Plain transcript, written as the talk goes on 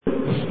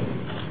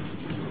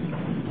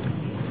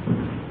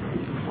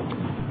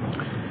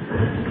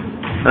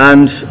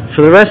And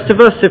for the rest of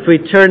us, if we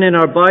turn in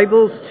our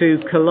Bibles to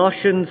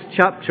Colossians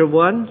chapter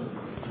 1.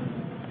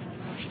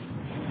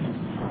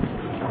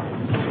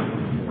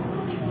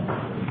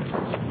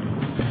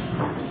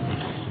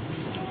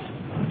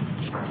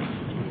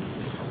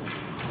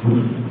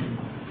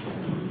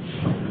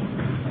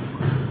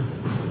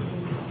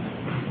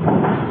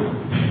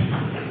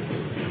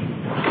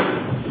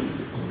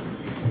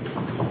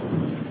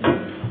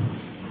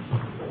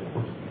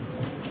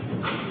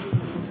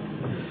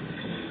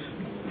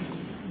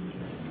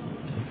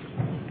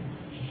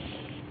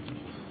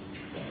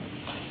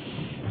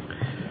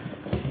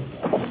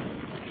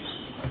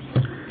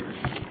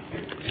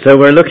 So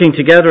we're looking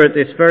together at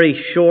this very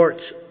short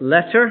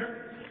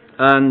letter,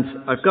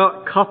 and I've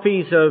got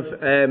copies of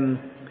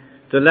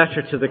the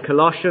letter to the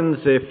Colossians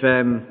if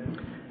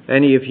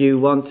any of you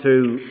want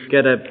to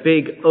get a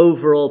big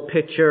overall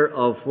picture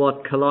of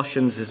what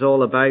Colossians is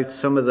all about,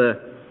 some of the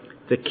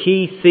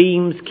key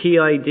themes, key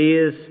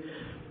ideas,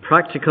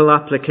 practical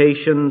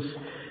applications,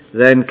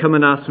 then come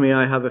and ask me.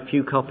 I have a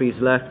few copies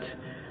left.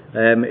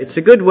 It's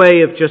a good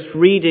way of just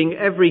reading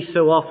every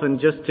so often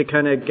just to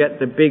kind of get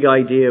the big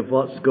idea of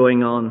what's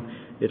going on.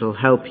 It'll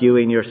help you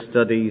in your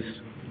studies.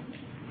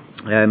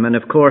 And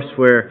of course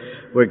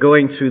we're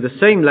going through the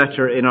same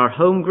letter in our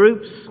home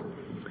groups,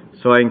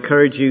 so I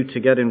encourage you to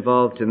get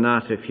involved in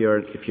that. If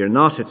you're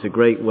not, it's a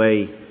great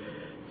way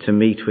to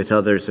meet with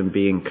others and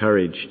be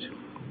encouraged.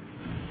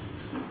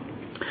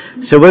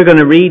 So we're going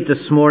to read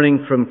this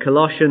morning from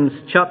Colossians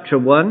chapter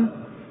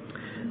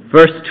 1,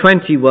 verse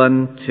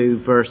 21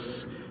 to verse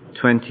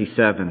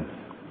 27.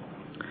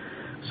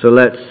 So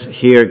let's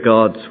hear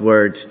God's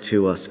word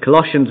to us.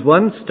 Colossians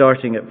 1,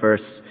 starting at verse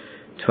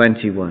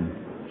 21.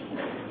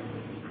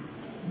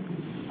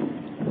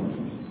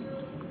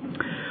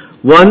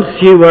 Once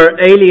you were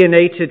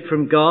alienated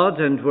from God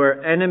and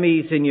were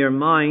enemies in your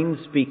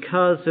minds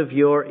because of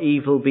your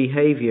evil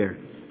behavior.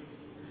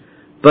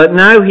 But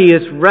now he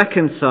has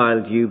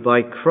reconciled you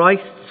by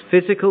Christ's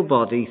physical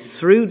body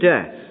through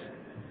death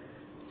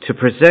to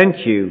present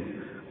you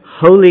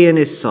holy in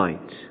his sight,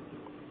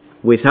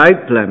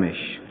 without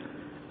blemish,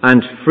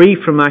 and free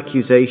from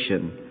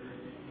accusation,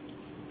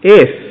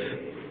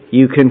 if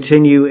you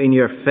continue in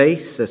your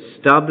faith,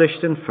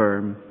 established and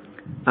firm,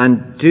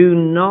 and do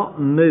not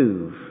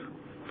move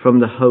from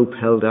the hope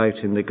held out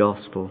in the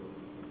gospel.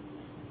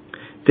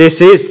 This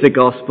is the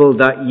gospel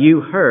that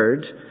you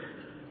heard,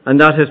 and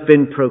that has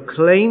been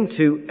proclaimed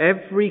to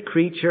every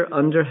creature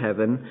under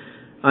heaven,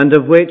 and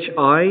of which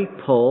I,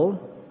 Paul,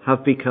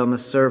 have become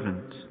a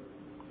servant.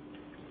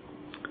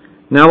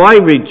 Now I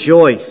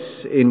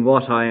rejoice in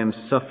what I am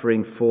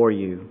suffering for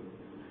you,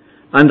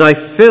 and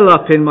I fill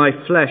up in my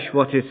flesh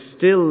what is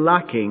still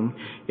lacking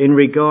in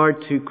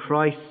regard to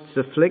Christ's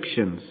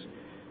afflictions,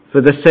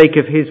 for the sake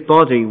of his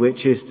body,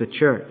 which is the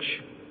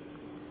church.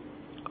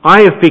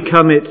 I have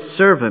become its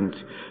servant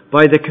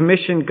by the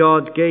commission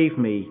God gave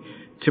me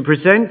to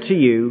present to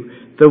you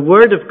the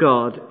word of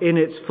God in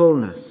its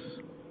fullness,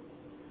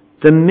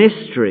 the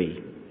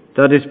mystery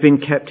that has been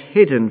kept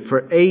hidden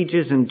for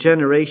ages and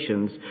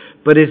generations,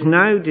 but is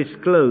now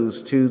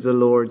disclosed to the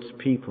Lord's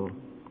people.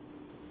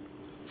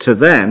 To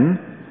them,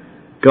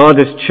 God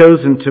has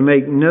chosen to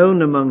make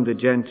known among the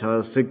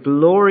Gentiles the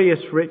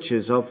glorious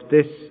riches of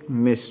this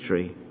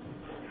mystery,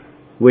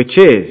 which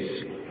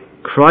is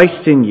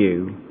Christ in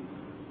you,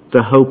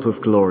 the hope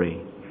of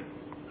glory.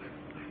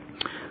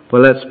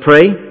 Well, let's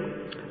pray,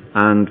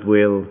 and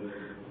we'll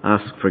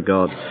ask for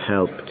God's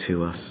help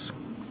to us.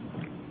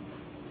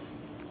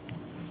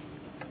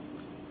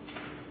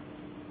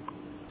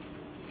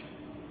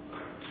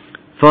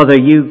 Father,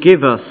 you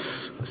give us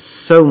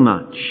so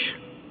much.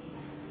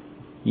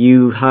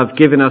 You have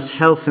given us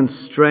health and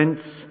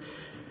strength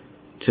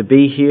to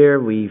be here.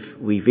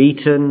 We've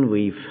eaten,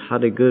 we've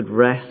had a good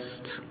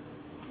rest.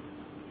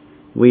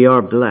 We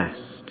are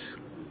blessed.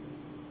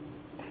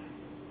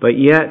 But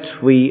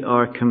yet we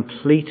are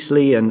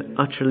completely and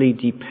utterly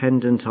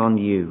dependent on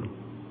you.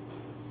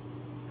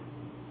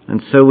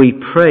 And so we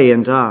pray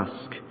and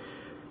ask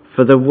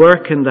for the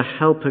work and the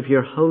help of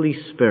your Holy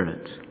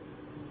Spirit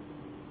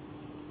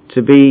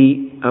to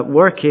be at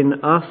work in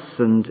us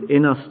and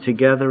in us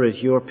together as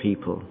your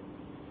people,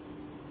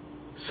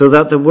 so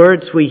that the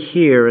words we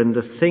hear and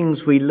the things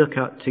we look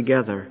at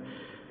together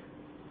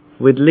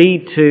would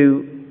lead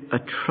to a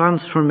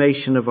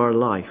transformation of our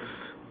life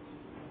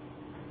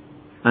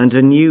and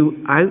a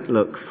new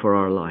outlook for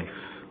our life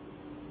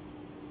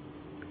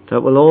that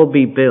will all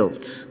be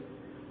built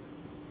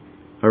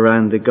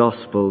around the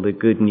gospel, the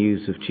good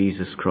news of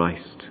Jesus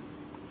Christ.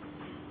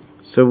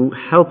 So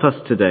help us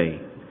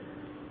today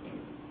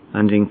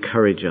and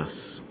encourage us.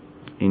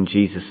 In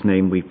Jesus'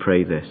 name we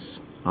pray this.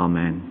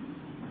 Amen.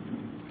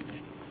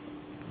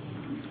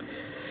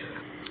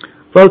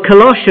 Well,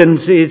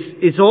 Colossians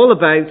is all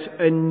about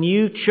a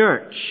new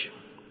church.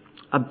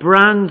 a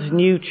brand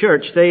new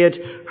church. They had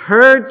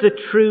heard the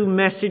true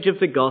message of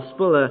the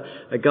gospel.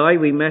 A guy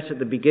we met at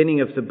the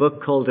beginning of the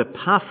book called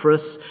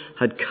Epaphras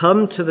had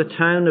come to the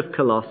town of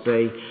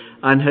Colossae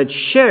and had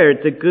shared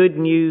the good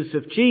news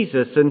of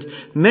Jesus. And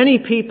many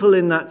people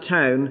in that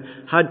town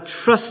had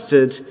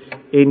trusted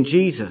in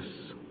Jesus.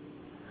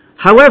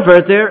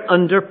 However, they're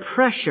under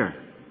pressure.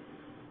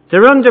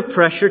 They're under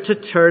pressure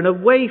to turn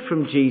away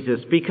from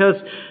Jesus because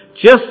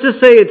just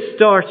as they had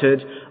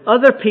started,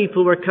 other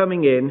people were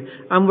coming in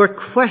and were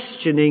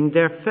questioning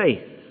their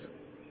faith.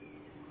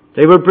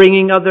 They were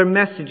bringing other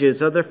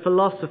messages, other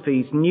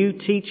philosophies, new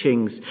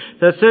teachings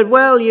that said,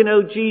 well,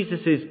 Jesus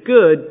is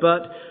good,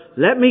 but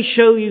let me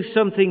show you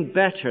something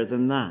better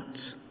than that.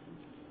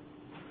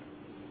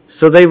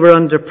 So they were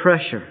under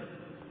pressure.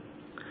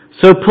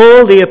 So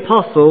Paul the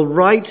Apostle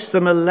writes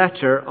them a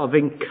letter of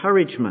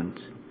encouragement.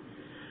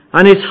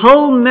 And his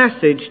whole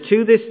message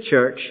to this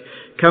church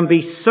can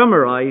be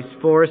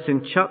summarized for us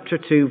in chapter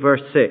 2,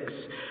 verse 6.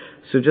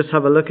 So just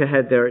have a look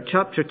ahead there at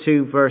chapter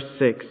 2, verse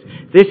 6.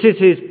 This is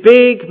his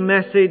big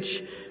message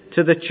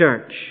to the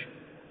church.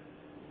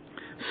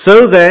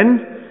 So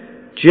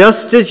then,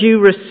 just as you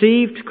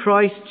received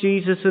Christ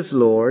Jesus as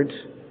Lord,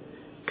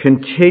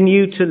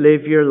 continue to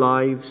live your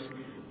lives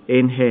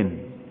in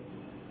Him.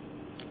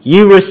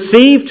 You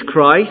received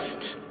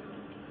Christ,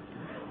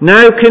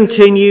 now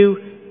continue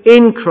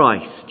in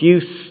Christ. You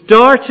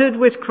started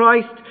with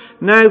Christ,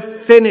 now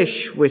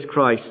finish with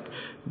Christ.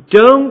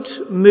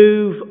 Don't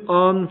move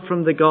on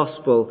from the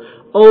gospel.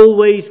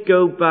 Always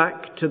go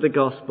back to the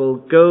gospel.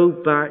 Go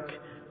back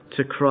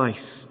to Christ.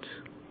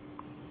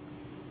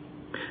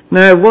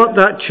 Now, what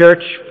that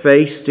church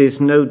faced is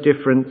no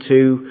different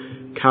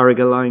to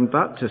Carrigaline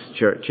Baptist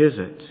Church, is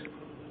it?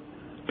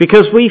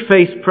 Because we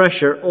face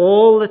pressure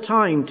all the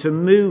time to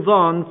move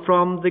on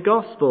from the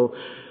gospel.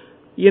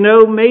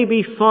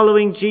 Maybe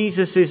following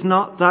Jesus is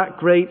not that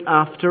great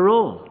after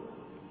all.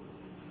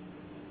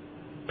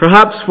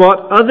 Perhaps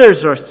what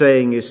others are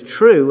saying is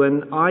true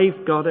and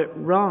I've got it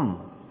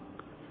wrong.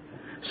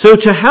 So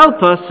to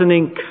help us and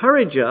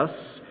encourage us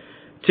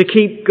to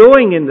keep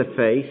going in the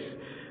faith,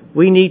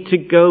 we need to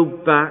go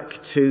back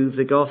to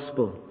the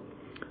gospel.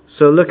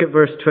 So look at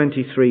verse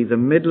 23, the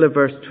middle of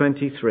verse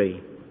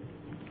 23.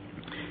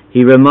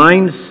 He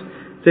reminds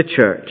the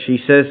church. He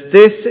says,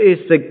 this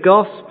is the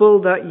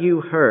gospel that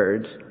you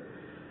heard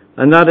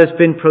and that has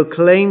been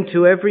proclaimed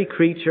to every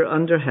creature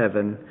under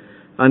heaven,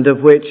 and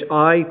of which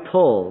I,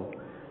 Paul,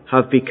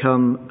 have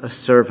become a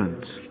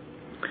servant.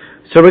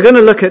 So we're going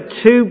to look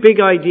at two big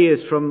ideas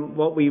from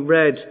what we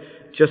read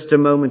just a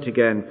moment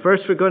ago.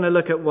 First, we're going to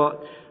look at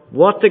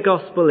what the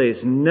gospel is,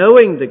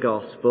 knowing the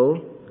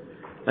gospel,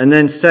 and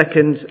then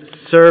second,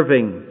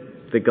 serving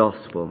the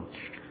gospel.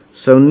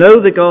 So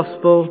know the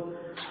gospel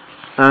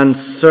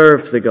and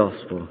serve the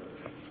gospel.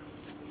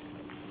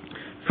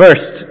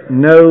 First,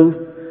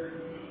 know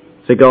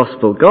the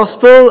gospel.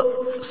 Gospel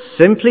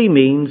simply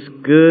means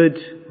good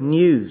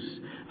news.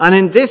 And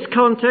in this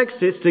context,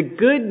 it's the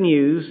good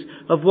news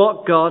of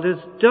what God has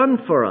done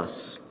for us.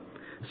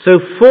 So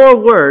 4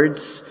 words,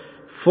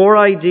 4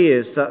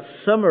 ideas that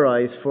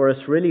summarize for us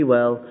really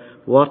well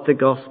what the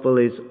gospel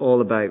is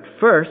all about.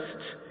 First,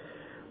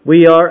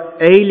 we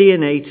are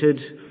alienated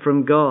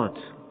from God.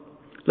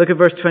 Look at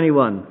verse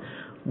 21.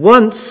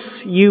 Once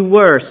you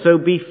were, so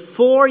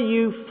before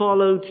you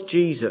followed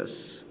Jesus,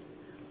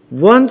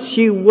 once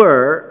you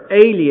were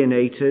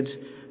alienated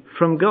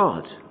from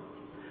God.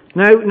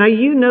 Now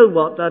you know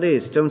what that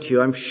is, don't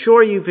you? I'm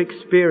sure you've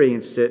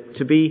experienced it,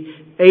 to be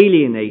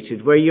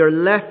alienated, where you're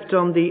left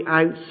on the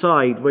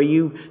outside, where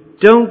you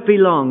don't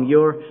belong,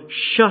 you're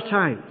shut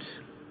out.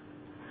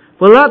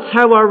 Well, that's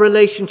how our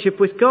relationship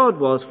with God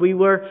was. We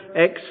were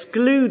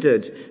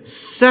excluded,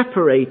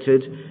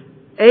 separated,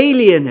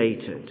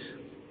 alienated.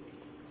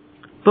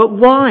 But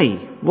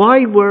why?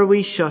 Why were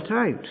we shut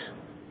out?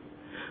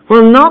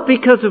 Well, not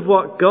because of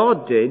what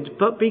God did,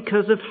 but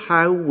because of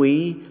how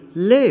we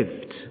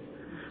lived.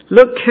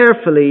 Look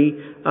carefully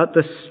at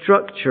the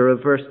structure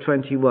of verse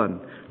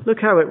 21. Look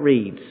how it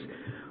reads.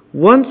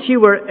 Once you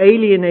were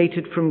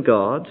alienated from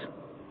God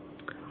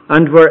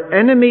and were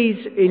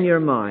enemies in your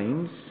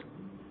minds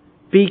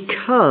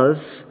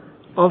because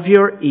of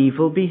your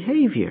evil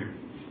behavior.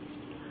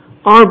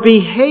 Our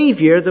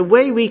behavior, the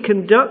way we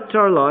conduct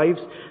our lives,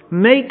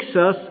 makes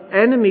us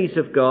enemies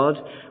of God,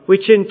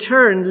 which in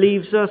turn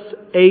leaves us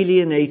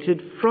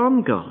alienated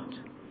from God.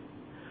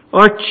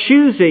 Our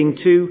choosing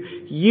to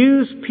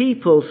use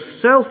people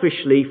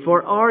selfishly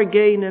for our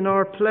gain and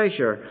our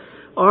pleasure,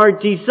 our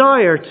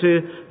desire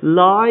to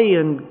lie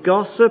and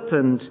gossip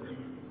and,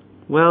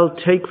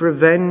 take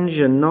revenge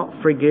and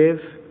not forgive,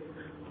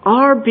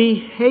 our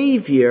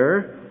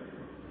behavior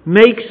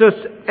makes us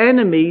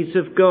enemies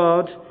of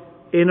God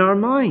in our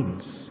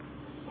minds.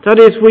 That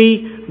is,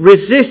 we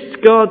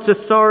resist God's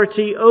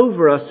authority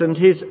over us and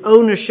His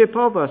ownership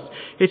of us.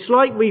 It's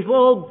like we've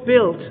all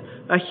built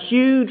a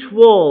huge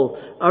wall,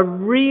 a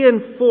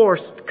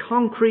reinforced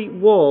concrete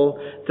wall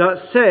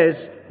that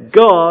says,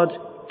 God,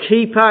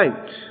 keep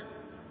out.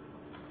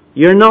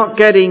 You're not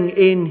getting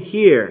in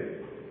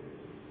here.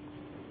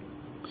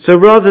 So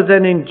rather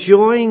than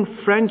enjoying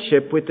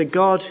friendship with the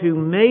God who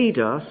made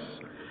us,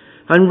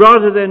 and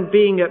rather than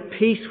being at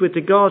peace with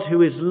the God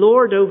who is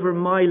Lord over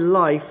my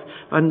life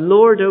and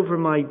Lord over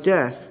my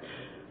death,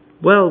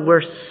 well,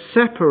 we're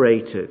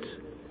separated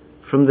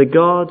from the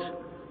God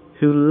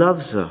who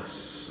loves us.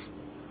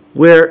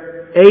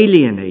 We're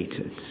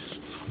alienated.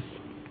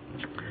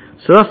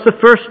 So that's the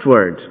first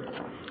word,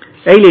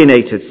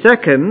 alienated.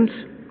 Second,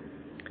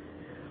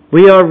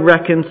 we are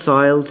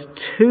reconciled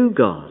to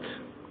God.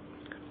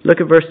 Look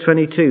at verse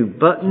 22.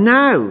 But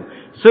now,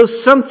 so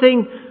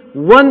something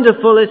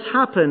wonderful has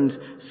happened.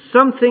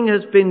 Something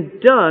has been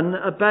done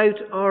about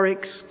our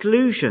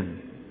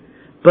exclusion.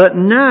 But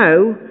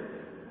now,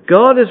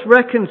 God has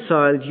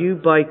reconciled you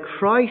by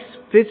Christ's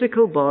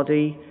physical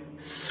body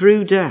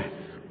through death.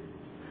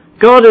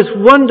 God has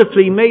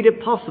wonderfully made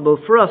it possible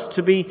for us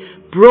to be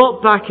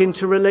brought back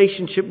into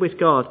relationship with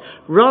God.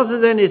 Rather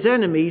than His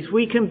enemies,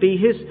 we can be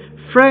His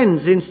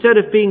friends. Instead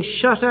of being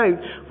shut out,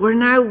 we're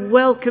now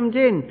welcomed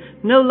in.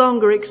 No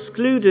longer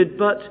excluded,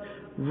 but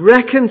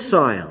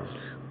reconciled.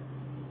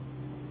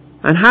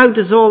 And how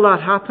does all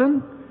that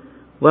happen?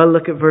 Well,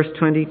 look at verse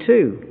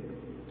 22.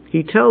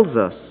 He tells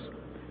us,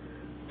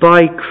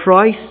 by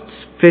Christ's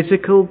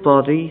physical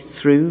body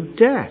through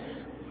death.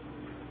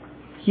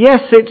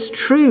 Yes, it's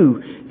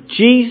true.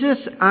 Jesus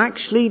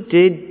actually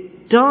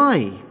did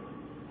die.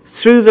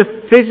 Through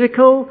the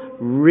physical,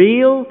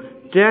 real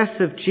death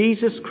of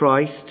Jesus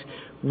Christ,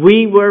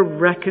 we were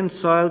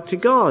reconciled to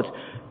God.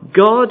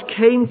 God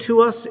came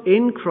to us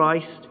in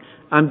Christ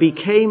and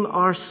became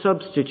our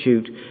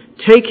substitute,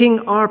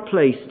 taking our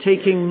place,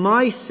 taking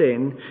my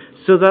sin,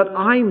 so that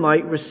I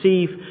might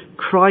receive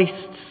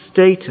Christ's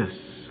status.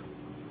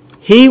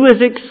 He was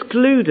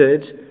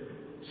excluded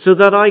so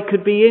that I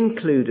could be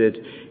included.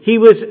 He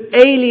was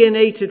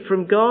alienated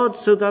from God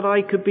so that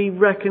I could be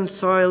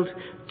reconciled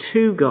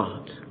to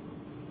God.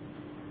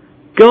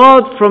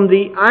 God from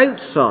the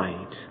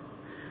outside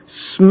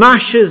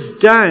smashes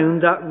down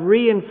that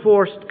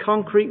reinforced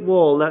concrete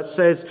wall that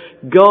says,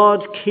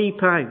 God,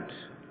 keep out.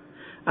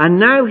 And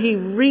now He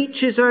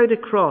reaches out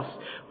across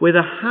with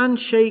a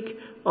handshake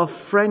of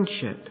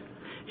friendship.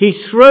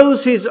 He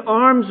throws His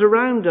arms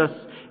around us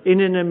in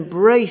an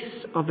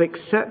embrace of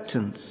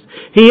acceptance.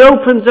 He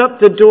opens up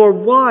the door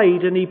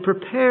wide and He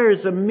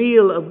prepares a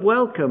meal of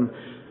welcome.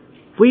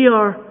 We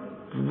are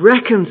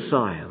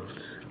reconciled.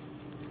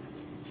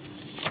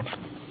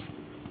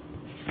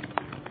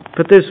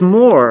 But there's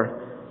more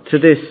to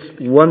this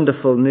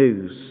wonderful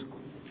news.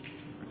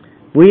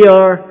 We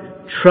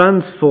are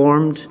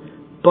transformed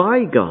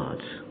by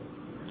God.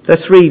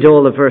 Let's read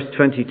all of verse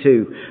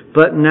 22.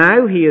 But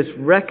now He has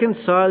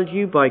reconciled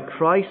you by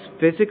Christ's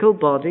physical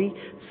body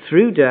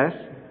through death,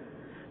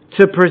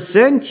 to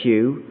present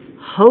you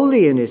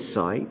holy in His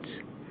sight,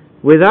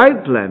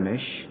 without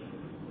blemish,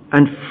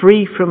 and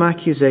free from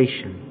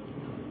accusation.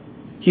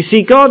 You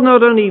see, God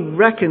not only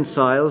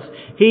reconciles,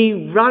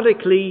 He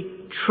radically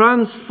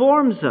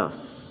transforms us.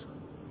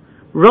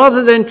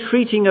 Rather than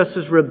treating us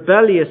as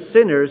rebellious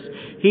sinners,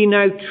 He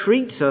now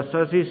treats us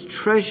as His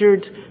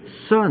treasured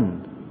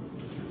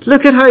Son.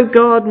 Look at how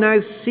God now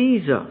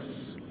sees us.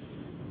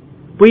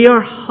 We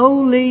are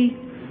holy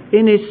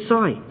in His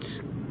sight.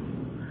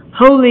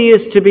 Holy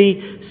is to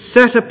be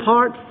set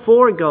apart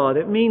for God.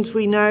 It means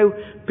we now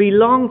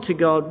belong to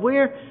God.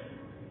 We're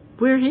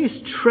His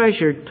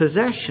treasured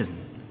possession.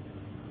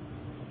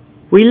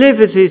 We live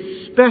as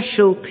His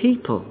special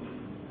people.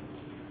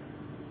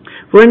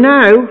 We're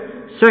now,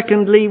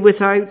 secondly,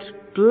 without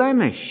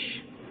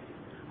blemish.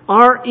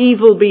 Our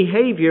evil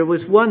behavior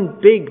was one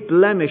big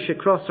blemish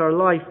across our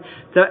life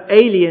that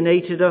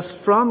alienated us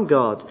from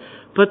God.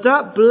 But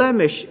that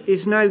blemish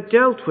is now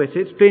dealt with.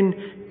 It's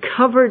been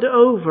covered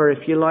over,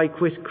 if you like,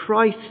 with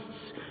Christ's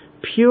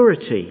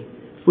purity.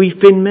 We've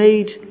been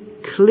made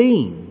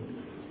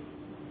clean.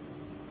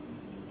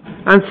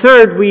 And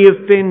third, we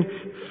have been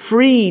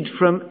freed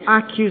from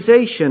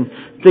accusation.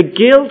 The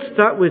guilt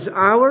that was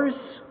ours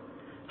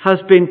has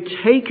been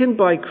taken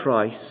by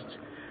Christ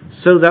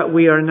so that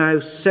we are now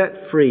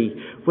set free.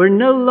 We're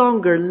no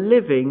longer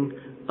living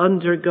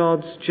under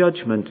God's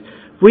judgment.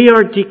 We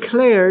are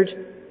declared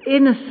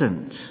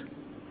innocent.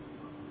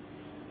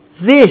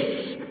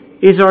 This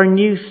is our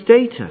new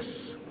status.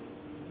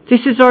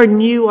 This is our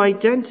new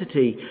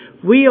identity.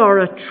 We are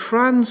a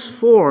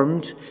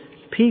transformed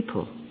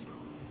people.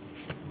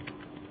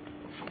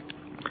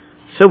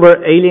 So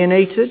we're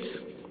alienated,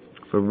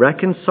 we're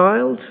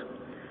reconciled,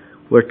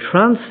 we're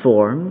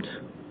transformed,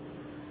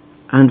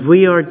 and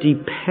we are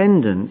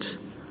dependent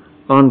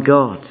on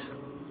God.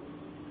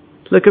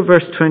 Look at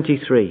verse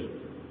 23.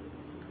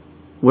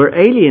 We're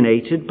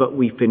alienated, but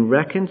we've been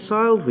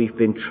reconciled, we've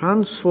been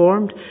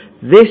transformed.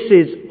 This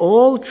is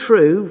all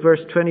true,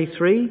 verse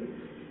 23,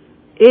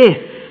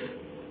 if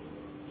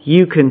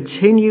you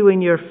continue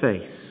in your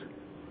faith,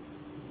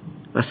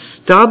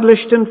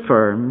 established and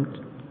firm,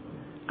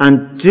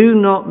 and do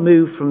not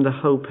move from the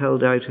hope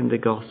held out in the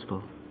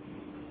gospel.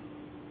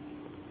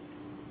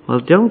 Well,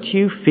 don't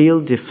you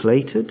feel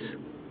deflated?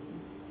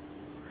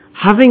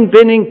 Having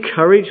been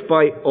encouraged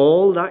by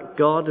all that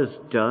God has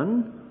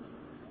done,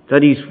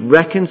 that He's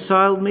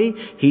reconciled me,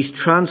 He's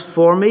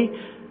transformed me,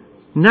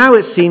 now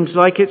it seems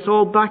like it's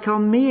all back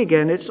on me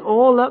again. It's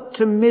all up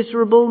to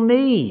miserable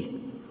me.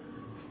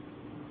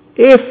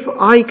 If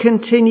I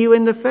continue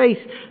in the faith,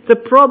 the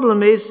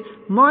problem is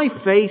my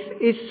faith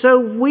is so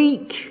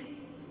weak.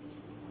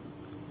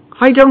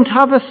 I don't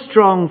have a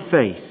strong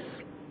faith.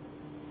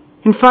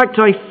 In fact,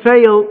 I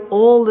fail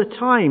all the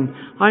time.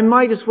 I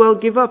might as well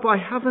give up. I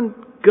haven't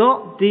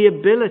got the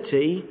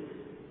ability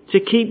to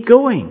keep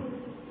going.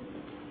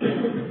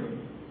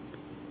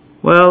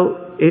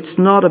 Well, it's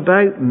not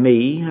about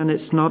me and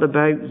it's not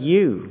about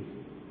you.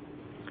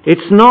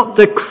 It's not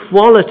the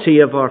quality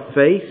of our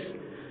faith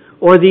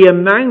or the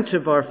amount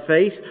of our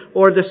faith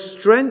or the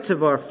strength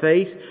of our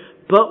faith,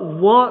 but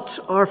what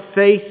our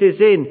faith is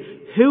in.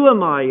 Who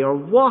am I or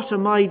what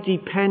am I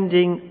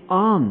depending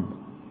on?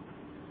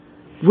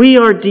 We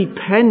are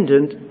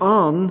dependent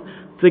on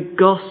the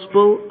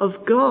gospel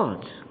of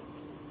God.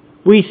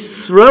 We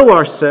throw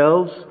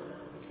ourselves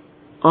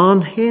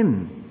on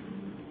Him.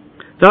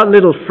 That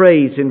little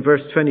phrase in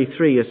verse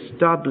 23,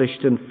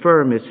 established and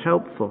firm, is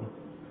helpful.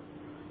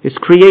 It's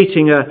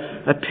creating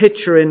a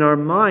picture in our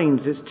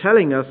minds. It's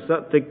telling us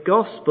that the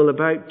gospel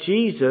about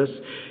Jesus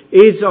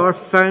is our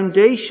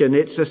foundation.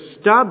 It's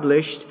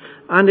established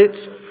and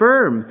it's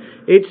firm.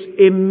 It's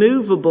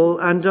immovable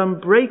and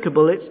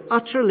unbreakable. It's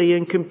utterly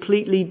and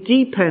completely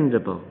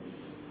dependable.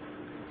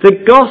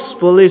 The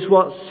gospel is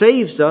what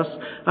saves us,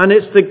 and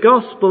it's the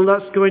gospel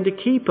that's going to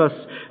keep us.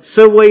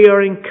 So we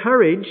are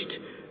encouraged,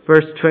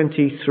 verse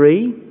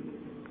 23,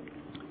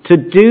 to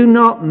do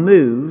not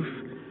move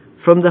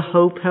from the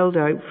hope held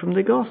out from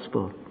the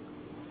gospel.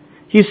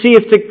 You see,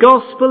 if the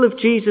gospel of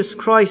Jesus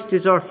Christ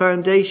is our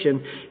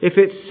foundation, if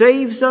it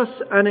saves us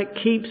and it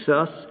keeps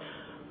us,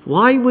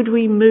 why would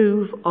we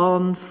move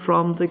on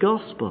from the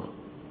gospel?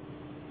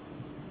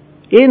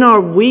 In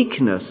our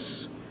weakness,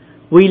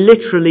 we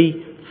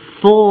literally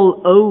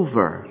fall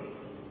over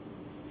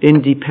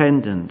in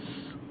dependence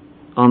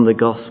on the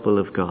gospel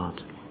of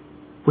God.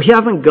 We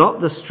haven't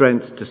got the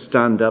strength to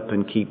stand up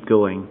and keep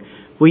going.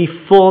 We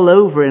fall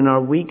over in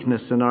our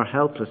weakness and our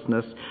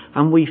helplessness,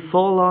 and we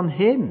fall on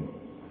Him.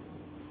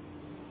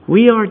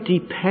 We are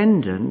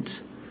dependent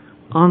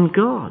on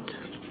God.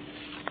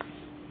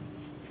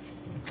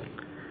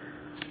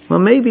 Well,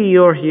 maybe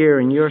you're here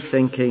and you're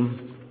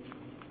thinking,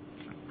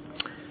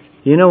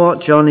 you know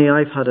what, Johnny,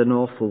 I've had an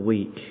awful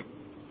week.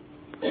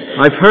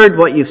 I've heard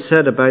what you've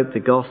said about the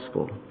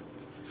gospel,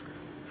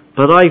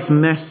 but I've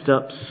messed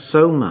up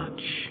so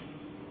much.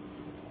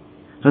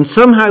 And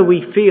somehow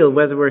we feel,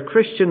 whether we're a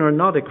Christian or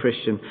not a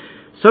Christian,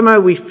 somehow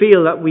we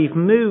feel that we've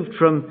moved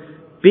from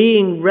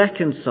being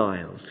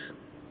reconciled.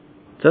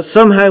 That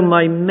somehow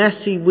my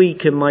messy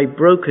week and my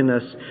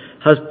brokenness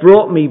has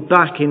brought me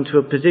back into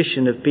a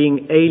position of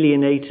being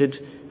alienated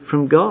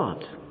from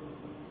God.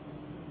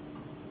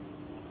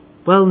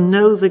 Well,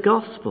 know the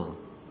gospel.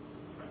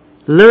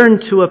 Learn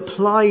to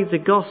apply the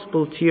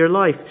gospel to your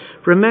life.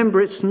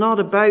 Remember, it's not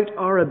about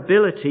our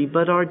ability,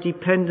 but our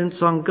dependence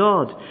on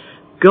God.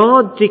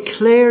 God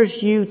declares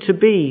you to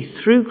be,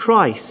 through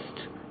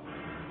Christ,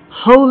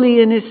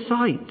 holy in His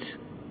sight,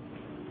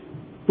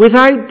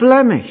 without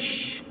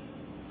blemish,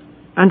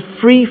 and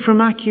free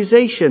from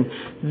accusation.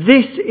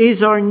 This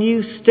is our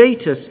new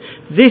status.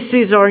 This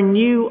is our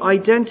new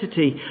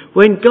identity.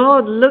 When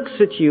God looks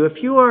at you,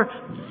 if you are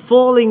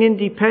falling in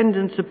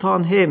dependence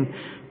upon Him,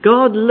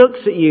 God looks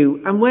at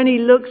you, and when He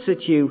looks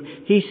at you,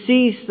 He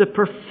sees the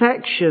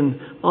perfection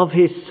of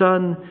His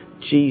Son,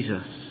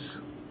 Jesus.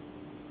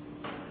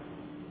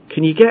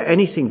 Can you get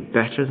anything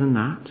better than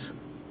that?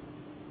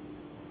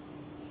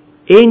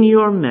 In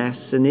your mess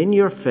and in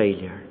your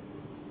failure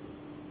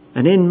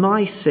and in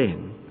my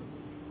sin,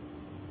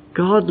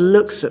 God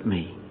looks at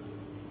me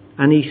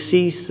and He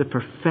sees the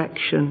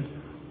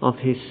perfection of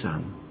His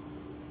Son.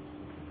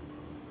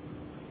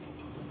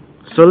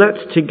 So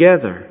let's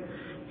together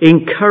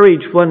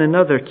encourage one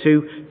another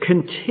to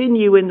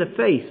continue in the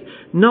faith,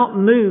 not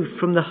move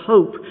from the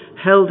hope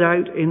held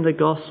out in the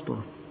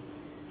gospel.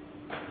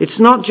 It's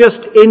not just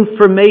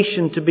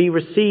information to be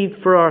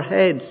received for our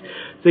heads.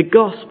 The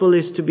gospel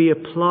is to be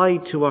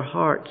applied to our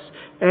hearts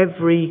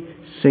every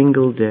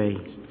single day.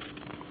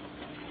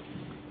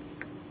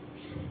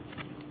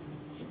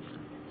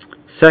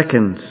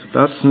 Second,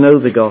 that's know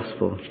the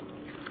gospel.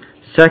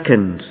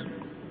 Second,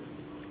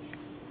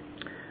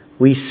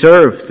 we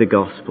serve the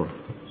gospel.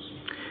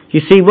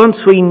 You see, once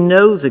we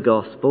know the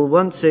gospel,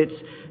 once it's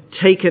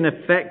taken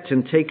effect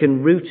and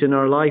taken root in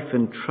our life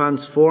and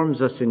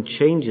transforms us and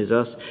changes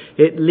us,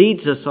 it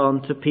leads us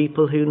on to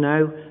people who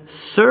now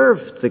serve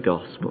the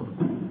gospel.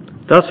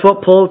 That's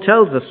what Paul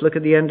tells us. Look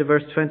at the end of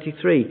verse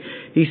 23.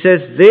 He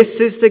says, this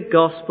is the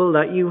gospel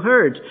that you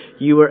heard.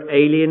 You were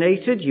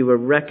alienated, you were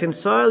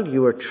reconciled,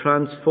 you were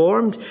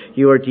transformed,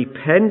 you are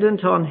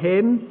dependent on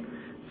Him.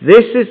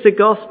 This is the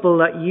gospel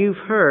that you've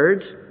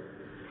heard,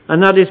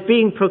 and that is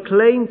being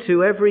proclaimed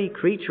to every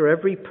creature,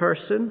 every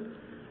person,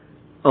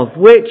 of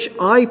which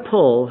I,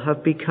 Paul,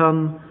 have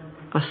become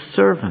a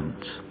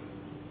servant.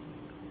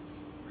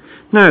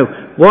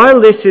 Now,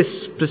 while this is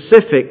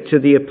specific to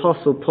the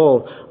Apostle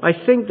Paul, I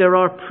think there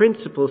are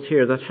principles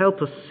here that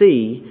help us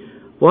see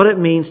what it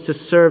means to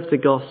serve the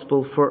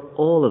gospel for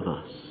all of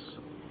us.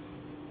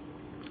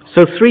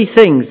 So 3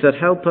 things that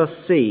help us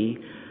see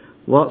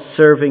what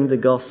serving the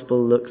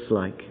gospel looks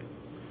like.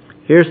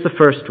 Here's the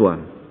first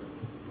one.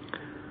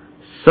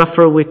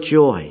 Suffer with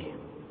joy.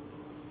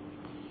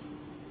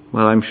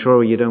 Well, I'm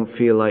sure you don't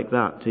feel like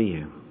that, do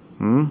you?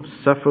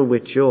 Suffer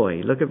with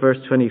joy. Look at verse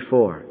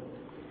 24.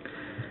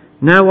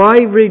 Now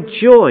I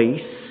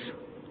rejoice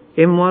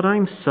in what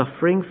I'm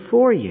suffering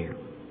for you.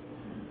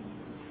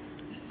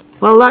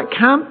 Well, that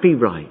can't be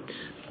right.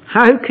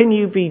 How can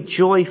you be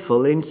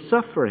joyful in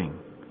suffering?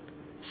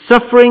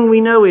 Suffering,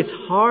 we know, is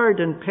hard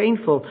and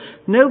painful.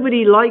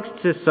 Nobody likes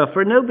to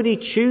suffer. Nobody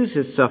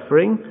chooses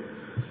suffering.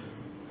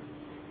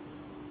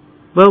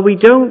 Well, we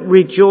don't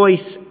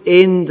rejoice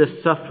in the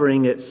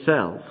suffering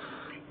itself,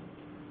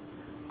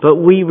 but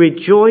we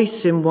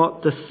rejoice in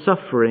what the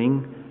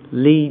suffering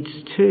leads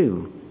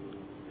to.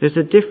 There's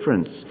a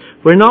difference.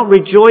 We're not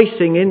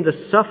rejoicing in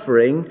the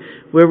suffering,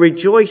 we're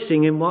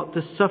rejoicing in what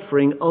the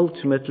suffering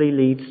ultimately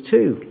leads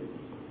to.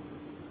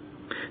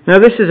 Now,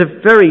 this is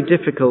a very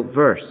difficult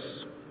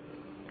verse,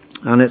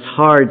 and it's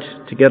hard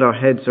to get our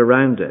heads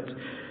around it.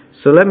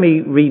 So let me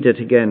read it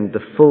again,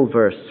 the full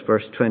verse,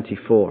 verse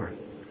 24,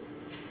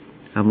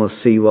 and we'll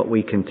see what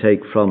we can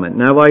take from it.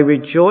 Now I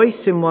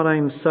rejoice in what I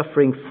am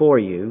suffering for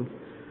you,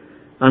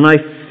 and I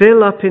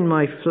fill up in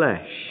my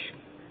flesh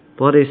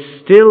what is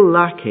still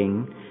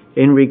lacking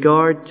in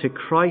regard to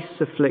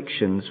Christ's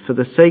afflictions for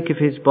the sake of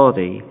his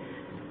body,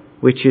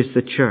 which is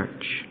the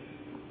church.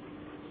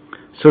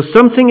 So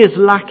something is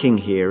lacking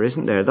here,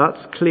 isn't there?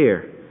 That's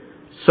clear.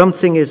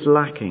 Something is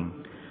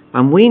lacking.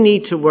 And we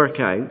need to work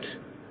out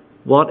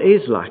what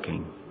is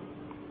lacking.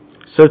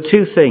 So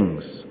 2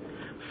 things.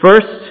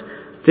 First,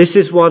 this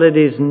is what it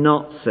is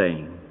not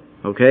saying.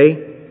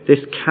 Okay? This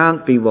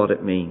can't be what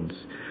it means.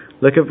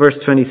 Look at verse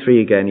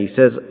 23 again. He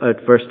says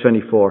at verse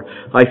 24,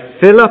 I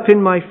fill up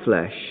in my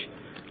flesh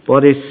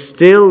what is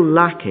still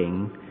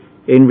lacking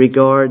in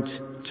regard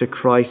to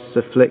Christ's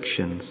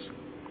afflictions.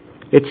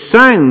 It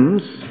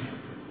sounds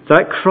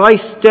that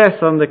Christ's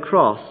death on the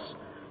cross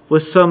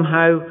was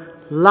somehow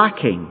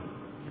lacking.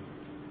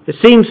 It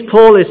seems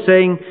Paul is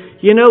saying,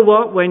 you know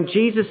what, when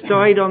Jesus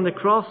died on the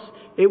cross,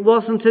 it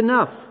wasn't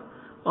enough.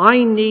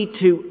 I need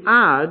to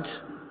add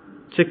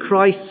to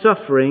Christ's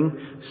suffering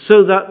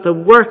so that the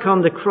work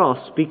on the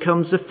cross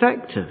becomes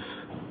effective.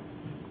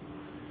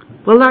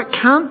 Well, that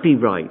can't be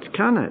right,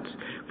 can it?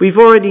 We've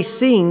already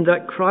seen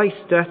that Christ's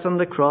death on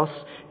the cross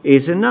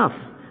is enough.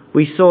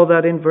 We saw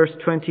that in verse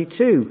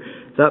 22,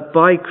 that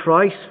by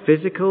Christ's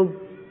physical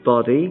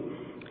body,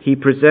 he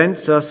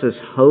presents us as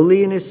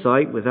holy in his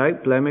sight,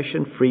 without blemish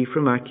and free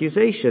from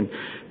accusation.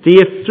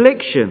 The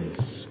afflictions,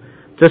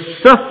 the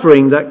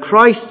suffering that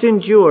Christ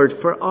endured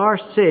for our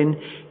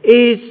sin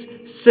is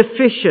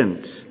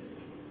sufficient.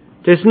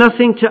 There's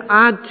nothing to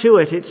add to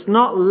it. It's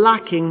not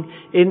lacking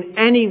in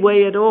any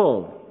way at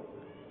all.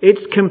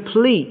 It's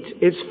complete,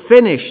 it's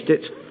finished,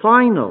 it's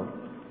final.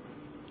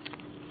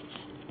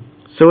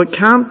 So it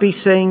can't be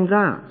saying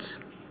that.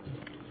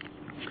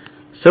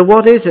 So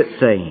what is it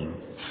saying?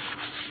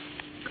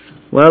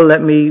 Well, let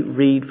me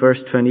read verse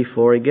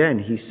 24 again.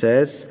 He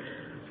says,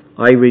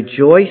 I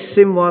rejoice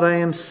in what I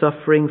am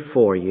suffering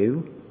for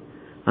you,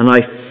 and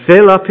I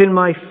fill up in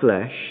my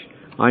flesh.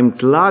 I'm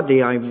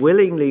gladly, I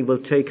willingly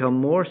will take on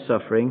more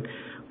suffering,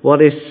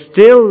 what is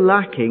still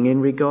lacking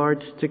in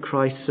regards to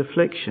Christ's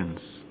afflictions.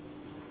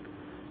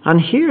 And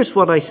here's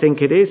what I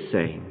think it is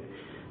saying.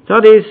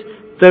 That is,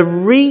 the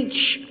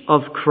reach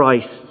of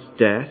Christ's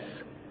death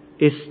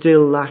is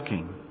still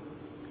lacking.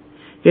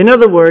 In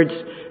other words,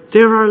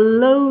 there are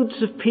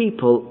loads of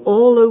people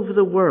all over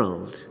the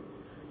world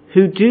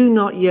who do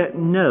not yet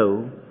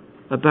know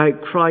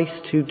about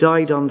Christ who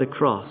died on the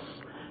cross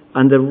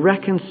and the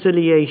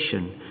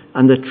reconciliation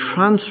and the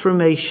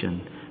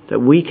transformation that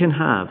we can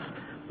have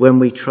when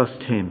we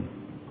trust him.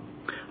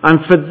 And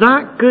for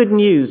that good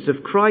news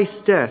of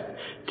Christ's death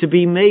to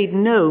be made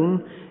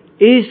known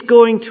is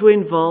going to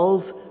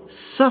involve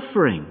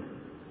suffering.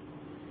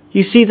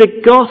 You see,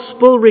 the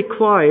gospel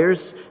requires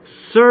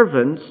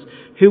servants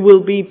who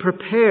will be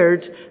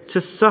prepared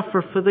to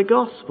suffer for the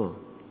gospel.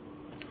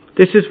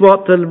 This is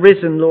what the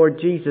risen Lord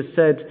Jesus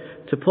said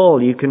to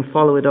Paul. You can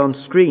follow it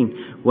on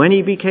screen. When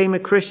he became a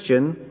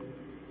Christian,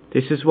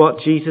 this is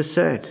what Jesus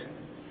said.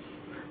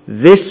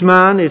 This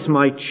man is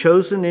my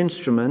chosen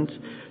instrument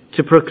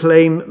to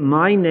proclaim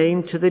my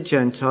name to the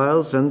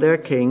Gentiles and their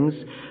kings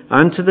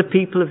and to the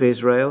people of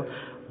Israel,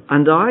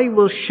 and I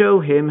will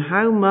show him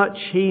how much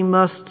he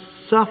must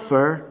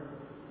suffer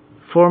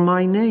for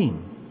my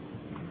name.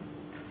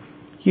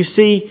 You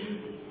see,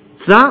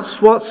 that's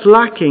what's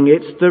lacking.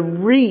 It's the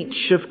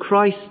reach of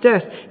Christ's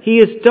death. He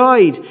has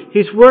died.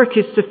 His work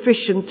is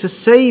sufficient to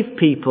save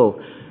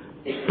people,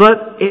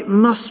 but it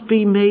must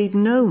be made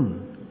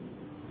known.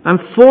 And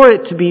for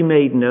it to be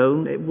made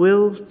known, it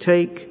will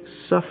take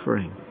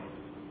suffering.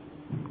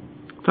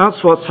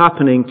 That's what's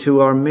happening to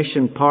our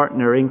mission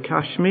partner in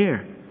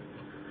Kashmir.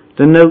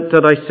 The note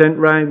that I sent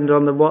round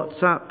on the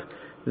WhatsApp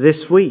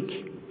this week.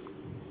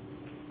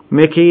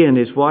 Mickey and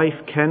his wife,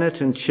 Kenneth,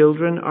 and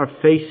children are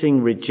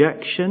facing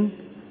rejection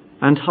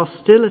and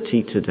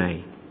hostility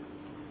today.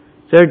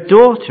 Their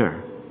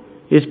daughter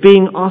is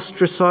being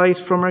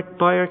ostracized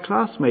by her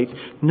classmates.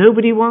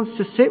 Nobody wants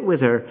to sit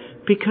with her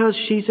because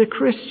she's a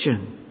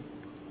Christian.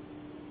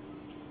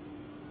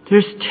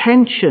 There's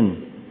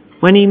tension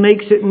when he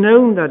makes it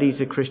known that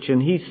he's a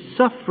Christian. He's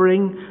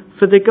suffering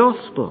for the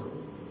gospel.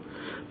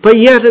 But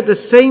yet at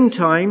the same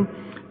time,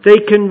 they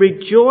can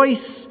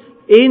rejoice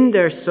in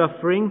their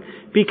suffering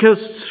because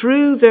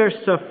through their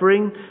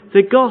suffering,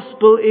 the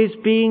gospel is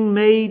being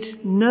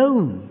made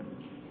known.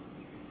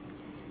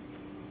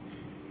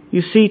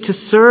 You see, to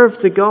serve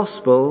the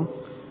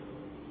gospel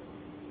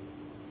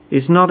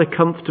is not a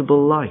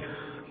comfortable life.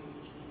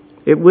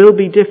 It will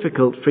be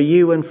difficult for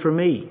you and for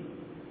me.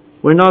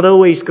 We're not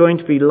always going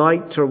to be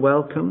liked or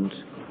welcomed.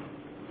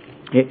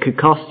 It could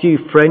cost you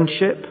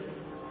friendship,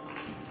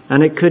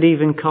 and it could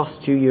even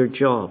cost you your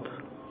job.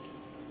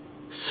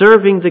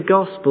 Serving the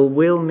gospel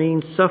will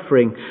mean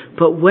suffering,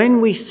 but when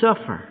we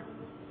suffer,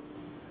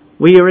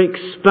 we are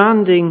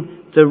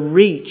expanding the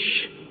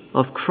reach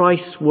of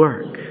Christ's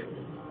work.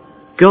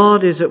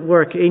 God is at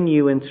work in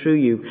you and through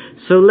you.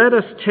 So let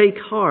us take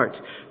heart.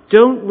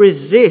 Don't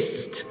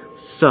resist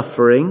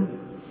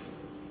suffering,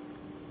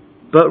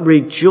 but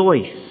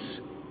rejoice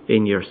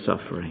in your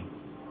suffering,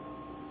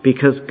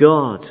 because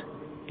God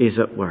is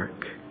at work.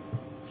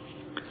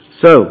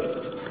 So,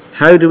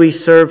 how do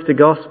we serve the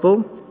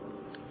gospel?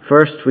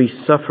 First,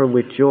 we suffer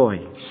with joy.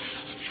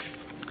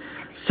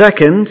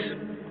 Second,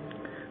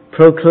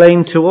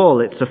 proclaim to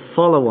all. It's a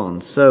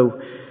follow-on. So,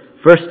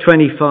 verse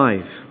 25.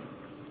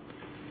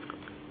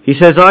 He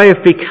says, I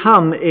have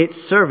become its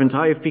servant.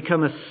 I have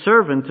become a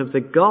servant of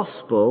the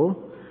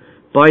gospel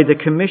by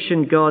the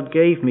commission God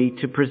gave me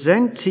to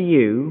present to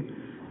you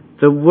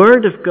the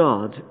word of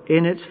God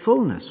in its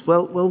fullness.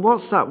 Well,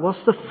 what's that?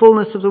 What's the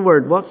fullness of the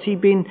word? What's he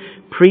been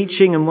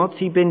preaching and what's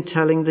he been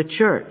telling the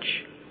church?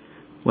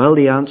 Well,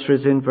 the answer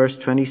is in verse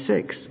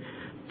 26.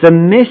 The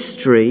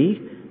mystery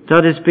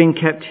that has been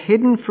kept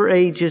hidden for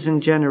ages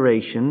and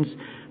generations,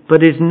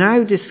 but is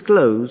now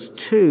disclosed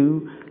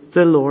to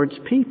the Lord's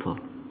people.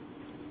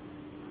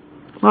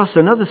 Well, that's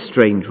another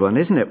strange one,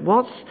 isn't it?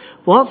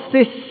 What's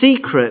this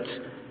secret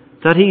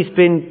that he's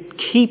been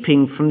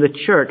keeping from the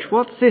church?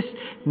 What's this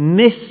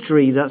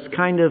mystery that's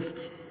kind of,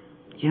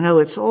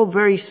 it's all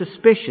very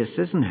suspicious,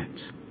 isn't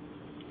it?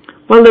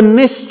 Well, the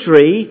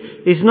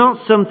mystery is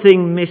not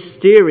something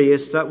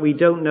mysterious that we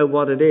don't know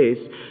what it is.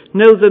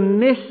 No, the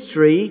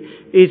mystery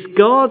is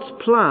God's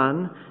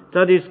plan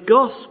that his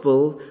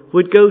gospel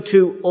would go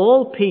to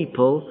all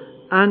people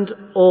and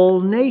all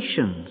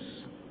nations.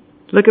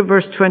 Look at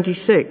verse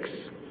 26.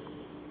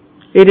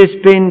 It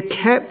has been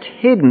kept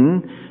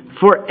hidden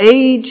for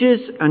ages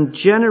and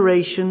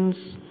generations,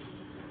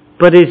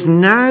 but is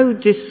now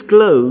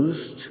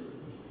disclosed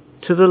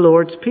to the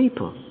Lord's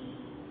people.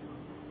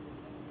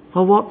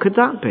 Well, what could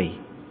that be?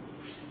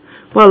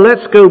 Well,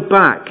 let's go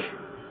back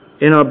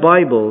in our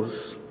Bibles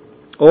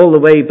all the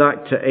way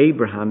back to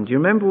Abraham. Do you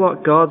remember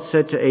what God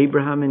said to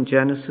Abraham in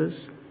Genesis?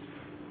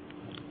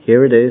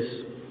 Here it is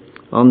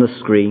on the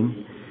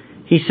screen.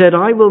 He said,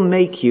 I will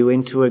make you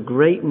into a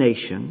great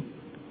nation.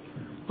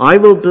 I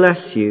will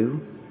bless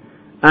you,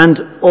 and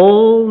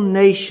all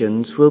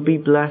nations will be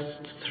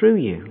blessed through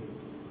you.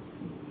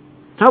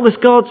 That was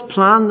God's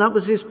plan. That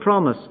was his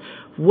promise.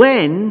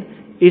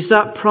 When is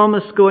that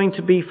promise going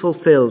to be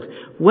fulfilled?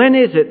 When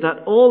is it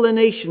that all the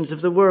nations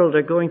of the world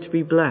are going to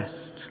be blessed?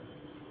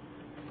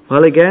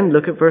 Well, again,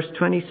 look at verse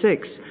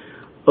 26.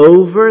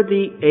 Over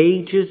the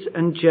ages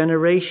and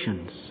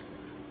generations,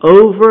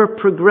 over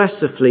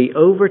progressively,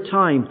 over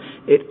time,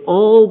 it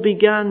all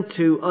began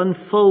to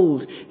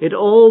unfold. It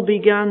all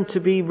began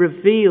to be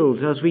revealed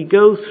as we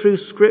go through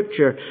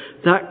Scripture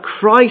that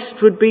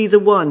Christ would be the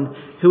one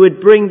who would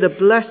bring the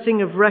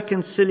blessing of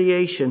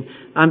reconciliation.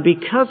 And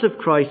because of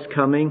Christ's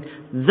coming,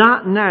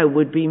 that now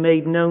would be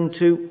made known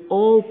to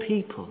all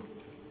people.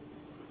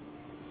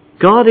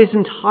 God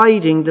isn't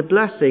hiding the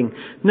blessing.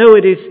 No,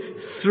 it is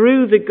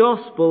through the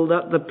gospel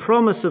that the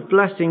promise of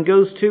blessing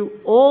goes to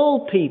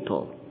all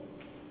people.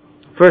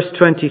 Verse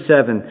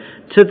 27,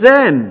 to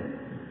them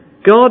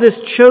God has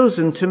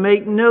chosen to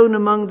make known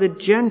among the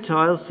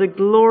Gentiles the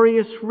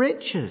glorious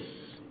riches.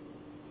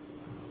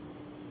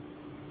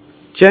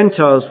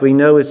 Gentiles, we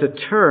know, is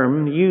a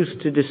term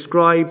used to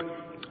describe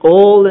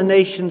all the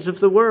nations of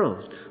the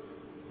world.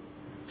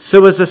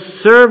 So as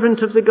a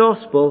servant of the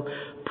gospel,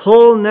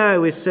 Paul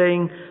now is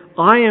saying,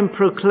 I am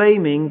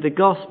proclaiming the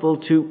gospel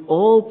to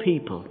all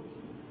people.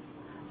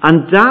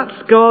 And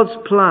that's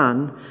God's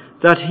plan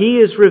that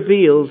he has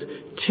revealed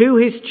to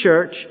his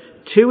church,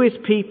 to his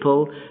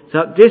people,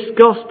 that this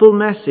gospel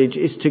message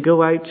is to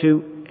go out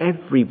to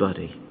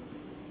everybody.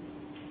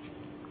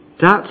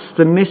 That's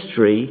the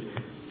mystery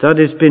that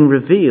has been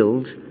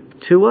revealed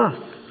to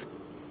us.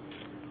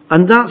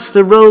 And that's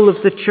the role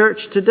of the church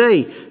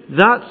today.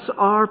 That's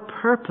our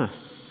purpose.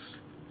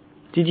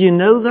 Did you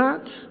know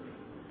that?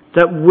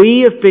 That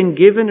we have been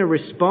given a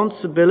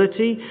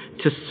responsibility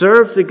to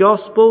serve the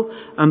gospel,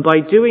 and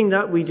by doing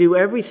that we do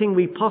everything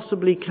we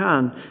possibly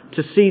can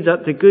to see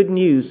that the good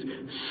news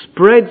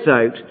spreads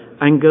out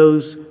and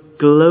goes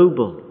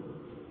global.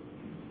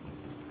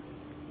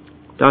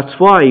 That's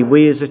why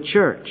we as a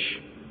church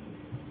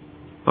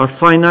are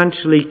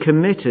financially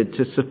committed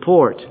to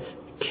support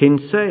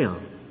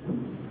Kinsale,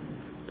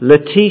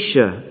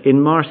 Letitia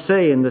in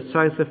Marseille in the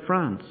south of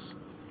France,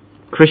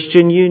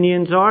 Christian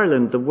Unions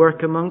Ireland, the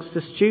work amongst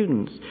the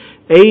students,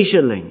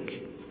 Asia Link,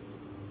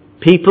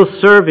 people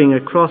serving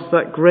across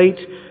that great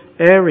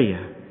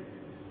area,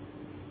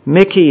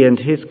 Mickey and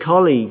his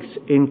colleagues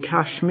in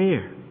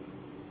Kashmir.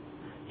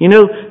 You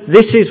know,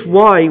 this is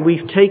why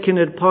we've taken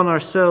it upon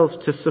ourselves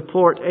to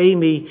support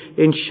Amy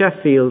in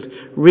Sheffield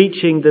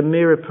reaching the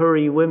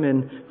Mirapuri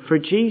women for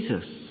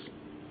Jesus.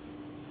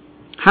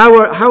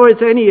 How is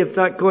any of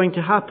that going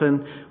to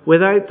happen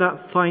without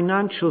that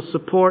financial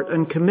support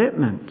and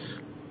commitment?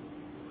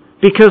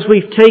 Because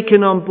we've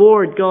taken on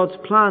board God's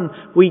plan,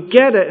 we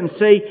get it and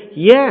say,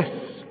 yes,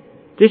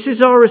 this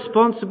is our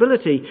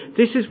responsibility.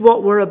 This is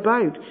what we're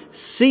about.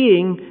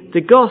 Seeing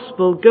the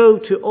gospel go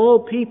to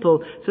all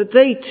people, that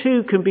they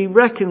too can be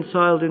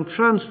reconciled and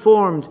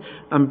transformed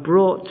and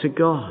brought to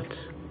God.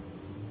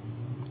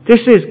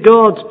 This is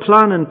God's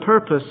plan and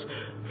purpose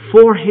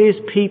for His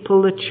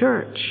people, the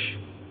church.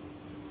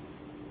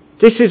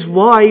 This is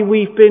why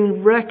we've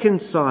been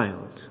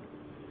reconciled,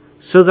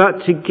 so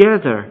that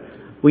together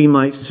we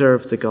might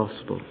serve the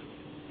gospel.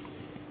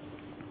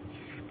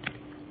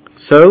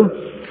 So,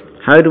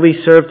 how do we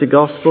serve the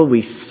gospel?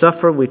 We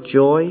suffer with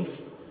joy.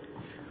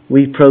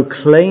 We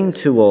proclaim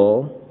to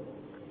all.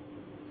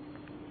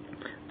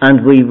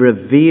 And we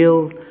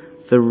reveal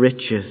the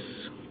riches.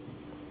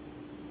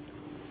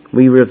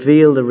 We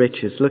reveal the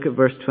riches. Look at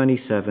verse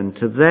 27.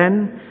 To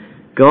them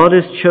God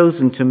has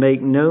chosen to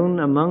make known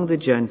among the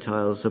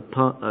Gentiles,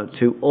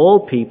 to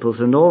all peoples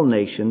and all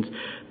nations,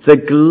 the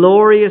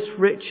glorious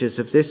riches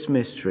of this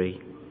mystery,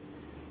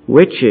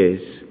 which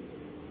is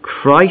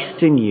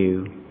Christ in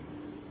you,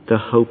 the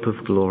hope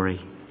of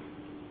glory.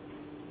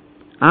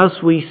 As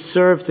we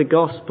serve the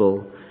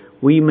gospel,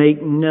 we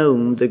make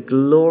known the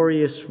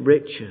glorious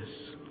riches.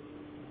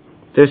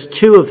 There's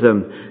two of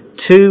them,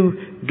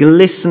 two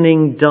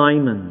glistening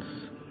diamonds.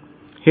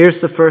 Here's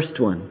the first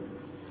one.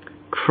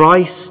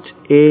 Christ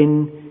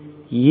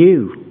in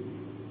you.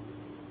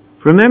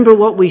 Remember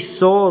what we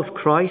saw of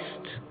Christ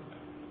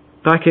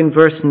back in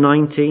verse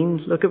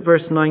 19? Look at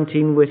verse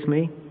 19 with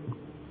me.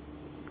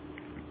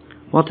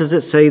 What does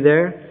it say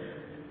there?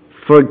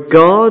 For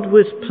God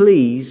was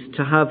pleased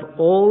to have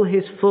all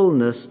His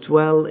fullness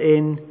dwell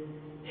in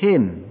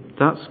Him.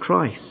 That's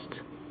Christ.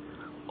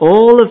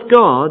 All of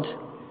God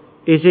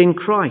is in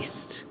Christ.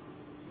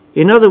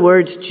 In other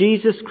words,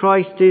 Jesus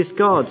Christ is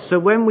God. So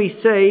when we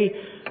say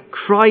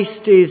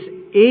Christ is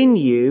in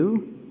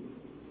you,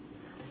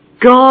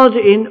 God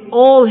in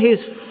all His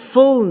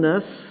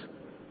fullness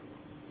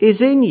is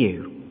in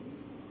you.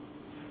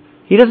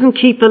 He doesn't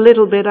keep a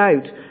little bit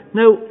out.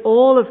 No,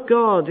 all of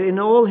God in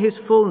all His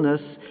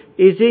fullness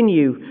is in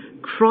you.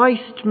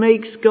 Christ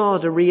makes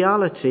God a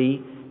reality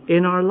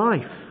in our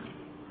life.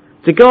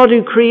 The God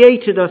who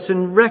created us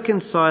and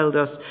reconciled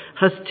us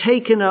has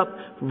taken up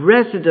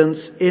residence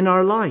in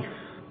our life.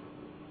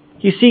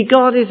 You see,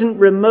 God isn't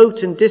remote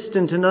and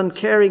distant and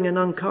uncaring and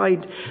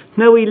unkind.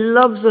 No, He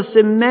loves us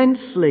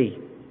immensely.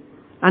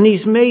 And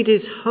He's made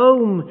His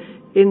home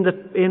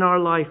in our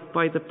life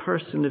by the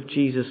person of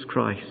Jesus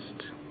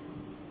Christ.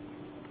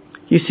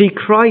 You see,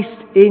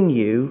 Christ in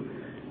you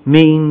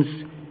means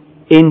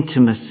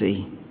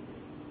intimacy.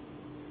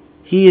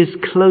 He is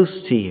close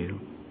to you.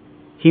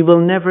 He will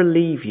never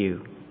leave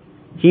you.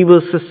 He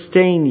will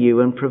sustain you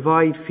and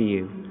provide for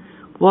you.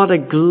 What a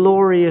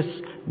glorious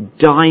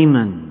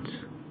diamond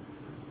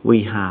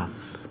we have.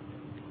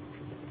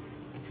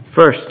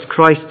 First,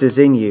 Christ is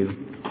in you.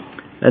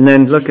 And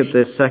then look at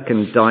the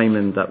second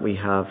diamond that we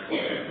have.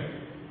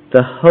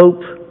 The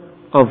hope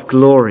of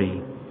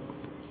glory.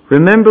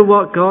 Remember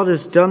what God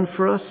has done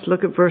for us?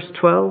 Look at verse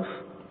 12.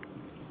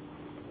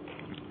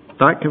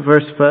 Back to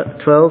verse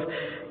 12.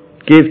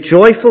 Give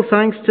joyful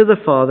thanks to the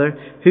Father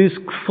who's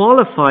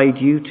qualified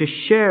you to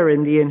share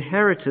in the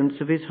inheritance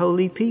of His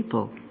holy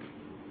people.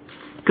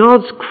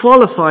 God's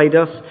qualified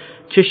us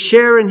to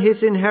share in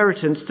His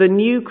inheritance, the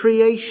new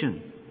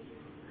creation.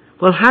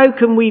 Well, how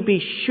can we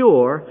be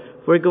sure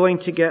we're going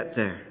to get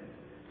there?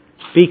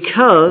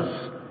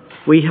 Because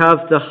we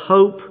have the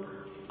hope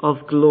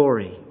of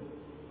glory.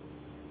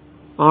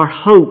 Our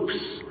hopes,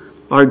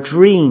 our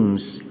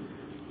dreams,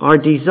 our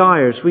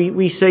desires.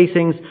 We say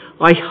things,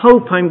 I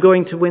hope I'm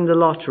going to win the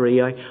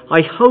lottery.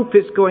 I hope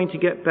it's going to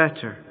get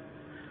better.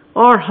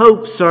 Our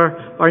hopes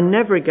are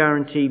never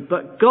guaranteed,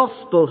 but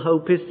gospel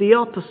hope is the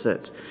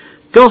opposite.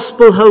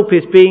 Gospel hope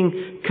is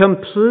being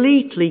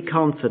completely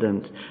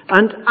confident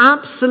and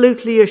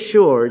absolutely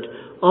assured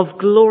of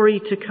glory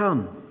to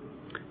come.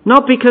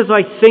 Not because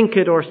I think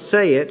it or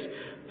say it,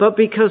 but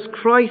because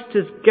Christ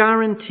has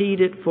guaranteed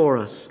it for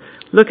us.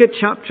 Look at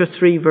chapter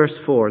 3, verse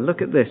 4.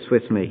 Look at this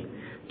with me.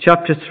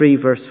 chapter 3,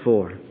 verse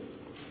 4.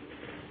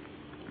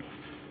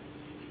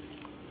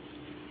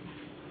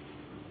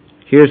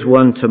 Here's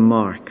one to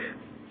mark.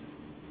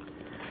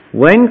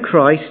 When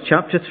Christ,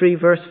 chapter 3,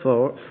 verse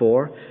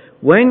 4,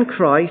 when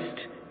Christ,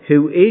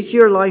 who is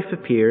your life,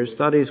 appears,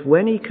 that is,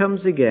 when he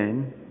comes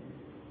again,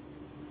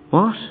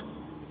 what?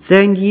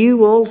 Then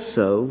you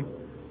also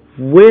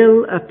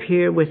will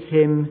appear with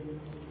him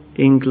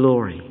in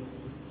glory.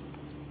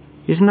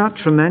 Isn't that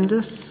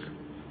tremendous?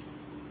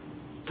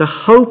 The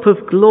hope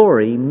of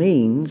glory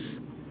means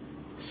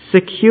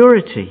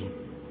security.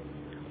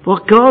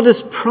 What God has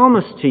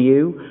promised to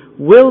you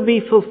will be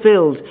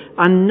fulfilled,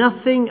 and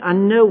nothing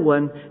and no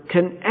one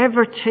can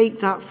ever take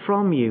that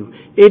from you.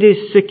 It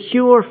is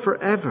secure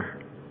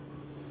forever.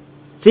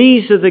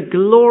 These are the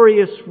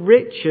glorious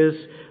riches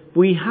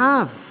we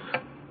have.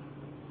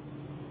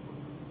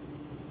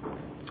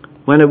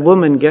 When a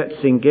woman gets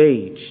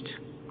engaged,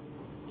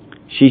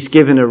 she's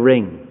given a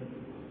ring.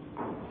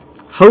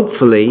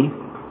 Hopefully,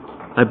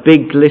 a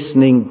big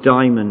glistening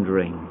diamond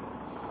ring.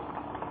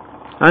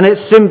 And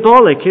it's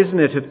symbolic, isn't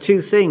it, of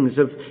two things,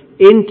 of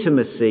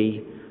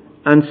intimacy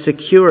and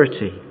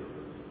security.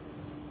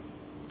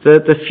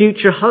 The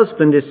future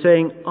husband is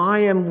saying,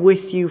 I am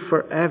with you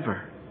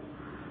forever,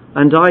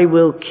 and I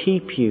will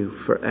keep you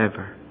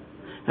forever.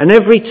 And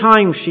every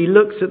time she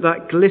looks at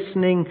that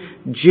glistening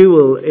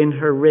jewel in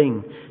her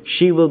ring,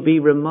 she will be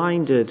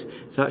reminded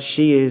that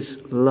she is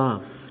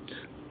loved.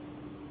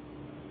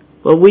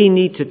 Well, we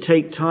need to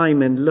take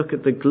time and look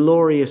at the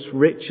glorious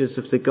riches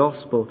of the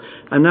gospel.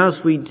 And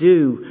as we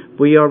do,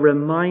 we are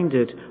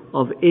reminded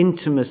of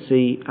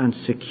intimacy and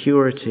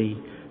security.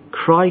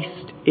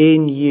 Christ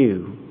in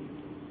you,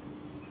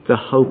 the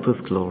hope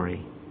of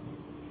glory.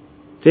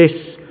 This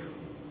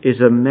is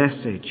a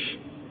message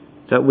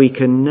that we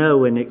can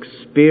know and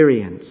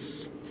experience,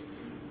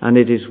 and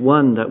it is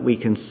one that we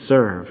can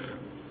serve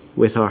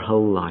with our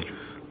whole life.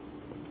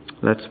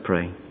 Let's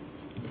pray.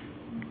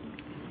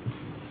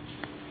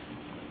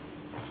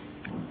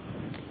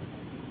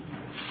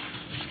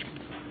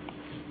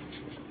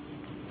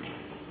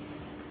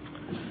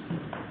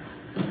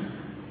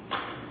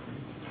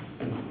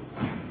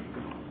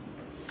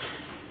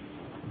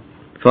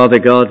 Father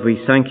God,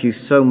 we thank you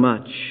so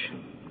much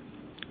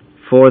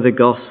for the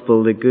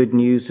gospel, the good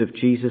news of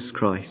Jesus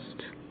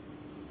Christ.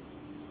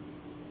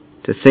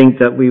 To think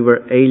that we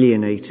were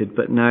alienated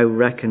but now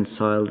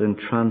reconciled and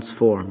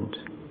transformed.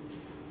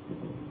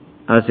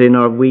 As in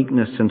our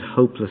weakness and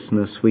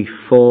hopelessness we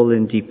fall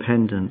in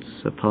dependence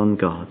upon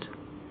God.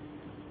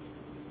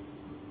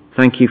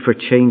 Thank you for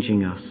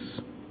changing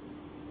us.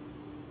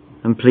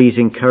 And please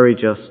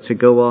encourage us to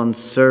go on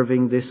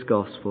serving this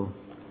gospel,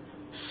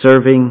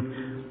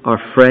 serving our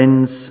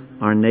friends,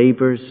 our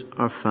neighbours,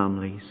 our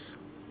families,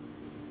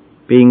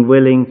 being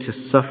willing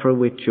to suffer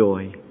with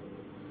joy,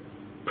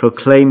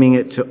 proclaiming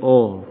it to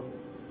all,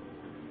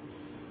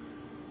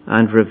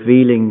 and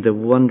revealing the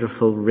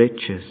wonderful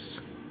riches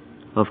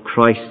of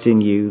Christ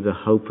in you, the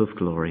hope of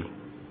glory.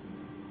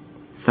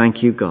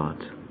 Thank you,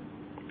 God.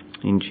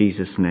 In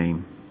Jesus'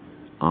 name,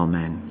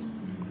 amen.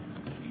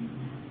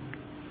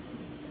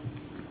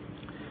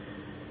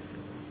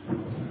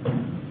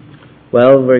 Well, we're